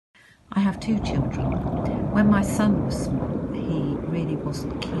I have two children. When my son was small, he really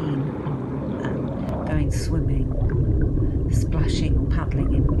wasn't keen on going swimming, splashing or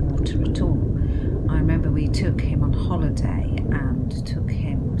paddling in water at all. I remember we took him on holiday and took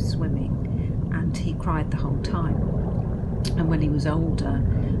him swimming, and he cried the whole time. And when he was older,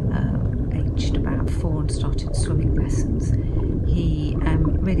 aged about 4 and started swimming lessons, he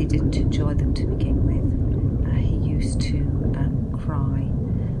really didn't enjoy them to begin with. He used to cry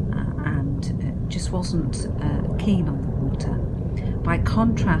and just wasn't keen on the water. By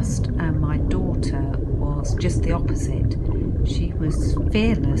contrast, my daughter was just the opposite. She was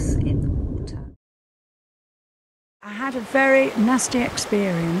fearless in the water. I had a very nasty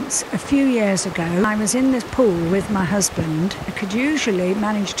experience a few years ago. I was in this pool with my husband. I could usually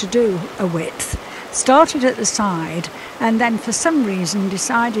manage to do a width. Started at the side and then for some reason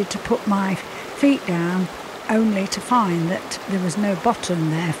decided to put my feet down, only to find that there was no bottom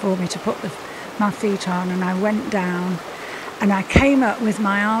there for me to put my feet on, and I went down and I came up with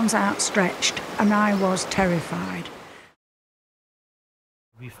my arms outstretched and I was terrified.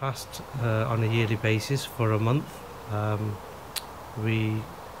 We fast on a yearly basis for a month. We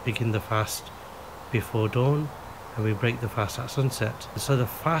begin the fast before dawn and we break the fast at sunset. So the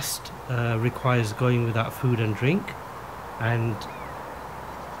fast requires going without food and drink, and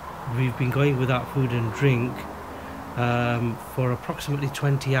we've been going without food and drink for approximately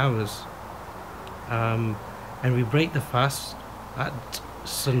 20 hours. And we break the fast at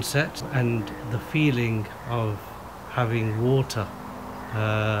sunset, and the feeling of having water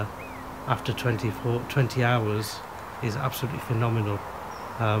after 20 hours is absolutely phenomenal.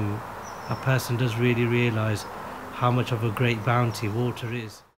 A person does really realise how much of a great bounty water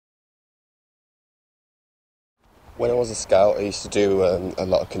is. When I was a scout, I used to do a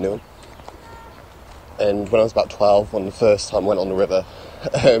lot of canoeing. And when I was about 12, on the first time I went on the river,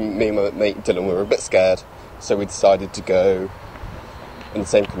 me and my mate Dylan were a bit scared, so we decided to go in the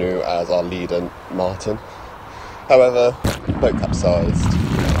same canoe as our leader, Martin. However, the boat capsized,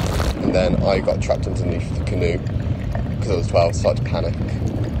 and then I got trapped underneath the canoe because I was 12, started to panic,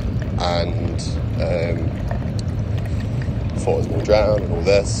 and thought I was going to drown and all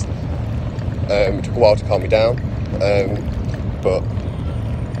this. It took a while to calm me down, but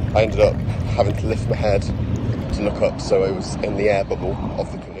I ended up having to lift my head to look up, so I was in the air bubble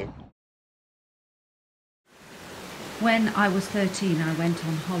of the canoe. When I was 13, I went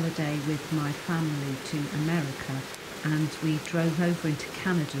on holiday with my family to America, and we drove over into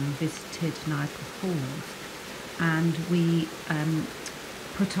Canada and visited Niagara Falls, and we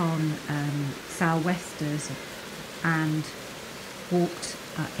put on sou'westers and walked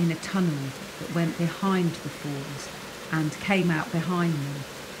in a tunnel that went behind the falls and came out behind them.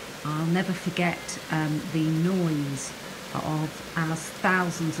 I'll never forget the noise of as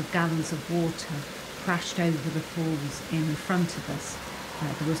thousands of gallons of water crashed over the falls in front of us.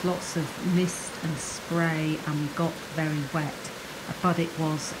 There was lots of mist and spray and we got very wet, but it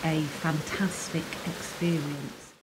was a fantastic experience.